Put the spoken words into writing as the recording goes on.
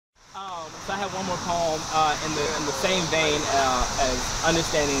have one more poem in the same vein as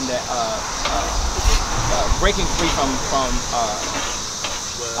understanding that breaking free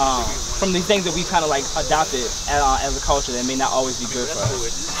from these things that we kind of like adopted as a culture that may not always be good for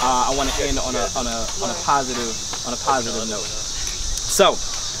us. I want to end on a positive note. So,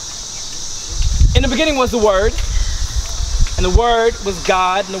 in the beginning was the Word, and the Word was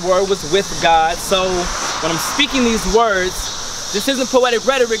God, and the Word was with God. So, when I'm speaking these words, this isn't poetic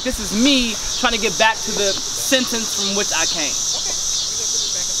rhetoric. This is me trying to get back to the sentence from which I came.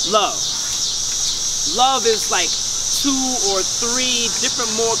 Love. Love is like 2 or 3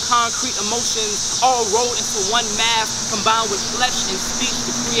 different more concrete emotions all rolled into one mass, combined with flesh and speech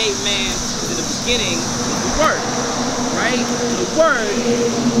to create man. In the beginning is the Word, right? The Word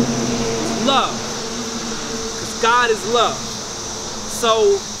is love, because God is love.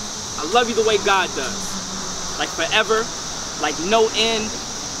 So I love you the way God does, like forever, like no end,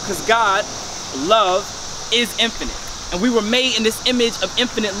 because God, love, is infinite. And we were made in this image of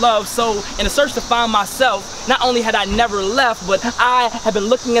infinite love. So in a search to find myself, not only had I never left, but I had been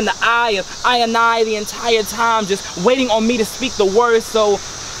looking in the eye of I and I the entire time, just waiting on me to speak the words so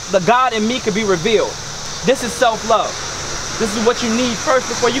the God in me could be revealed. This is self-love. This is what you need first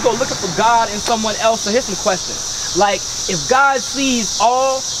before you go looking for God in someone else. So here's some questions. Like, if God sees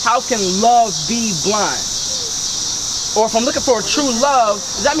all, how can love be blind? Or if I'm looking for a true love,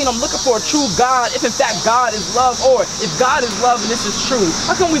 does that mean I'm looking for a true God if in fact God is love? Or if God is love and this is true,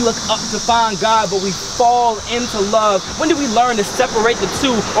 how can we look up to find God but we fall into love? When did we learn to separate the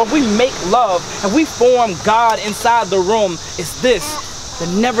two? Or if we make love and we form God inside the room, it's this, the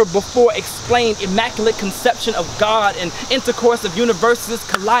never before explained immaculate conception of God and intercourse of universes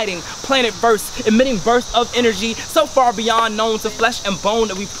colliding, planet first, emitting bursts of energy so far beyond known to flesh and bone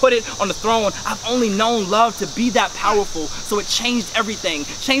that we put it on the throne. I've only known love to be that powerful, so it changed everything,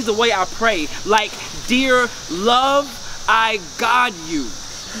 changed the way I pray. Like, dear love, I guide you.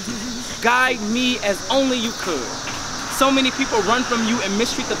 Guide me as only you could. So many people run from you and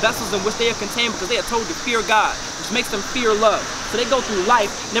mistreat the vessels in which they are contained because they are told to fear God, which makes them fear love. So they go through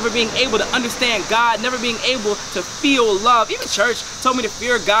life never being able to understand God, never being able to feel love. Even church told me to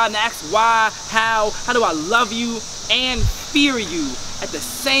fear God and ask why, how do I love you and fear you at the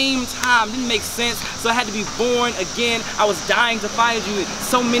same time? Didn't make sense, so I had to be born again. I was dying to find you.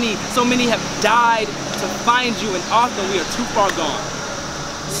 So many have died to find you, and often we are too far gone.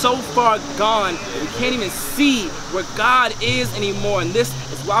 So far gone that we can't even see where God is anymore. And this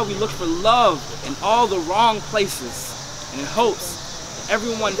is why we look for love in all the wrong places, and in hopes that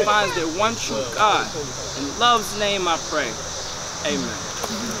everyone finds their one true God. In love's name I pray. Amen.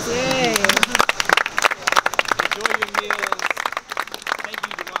 Yay.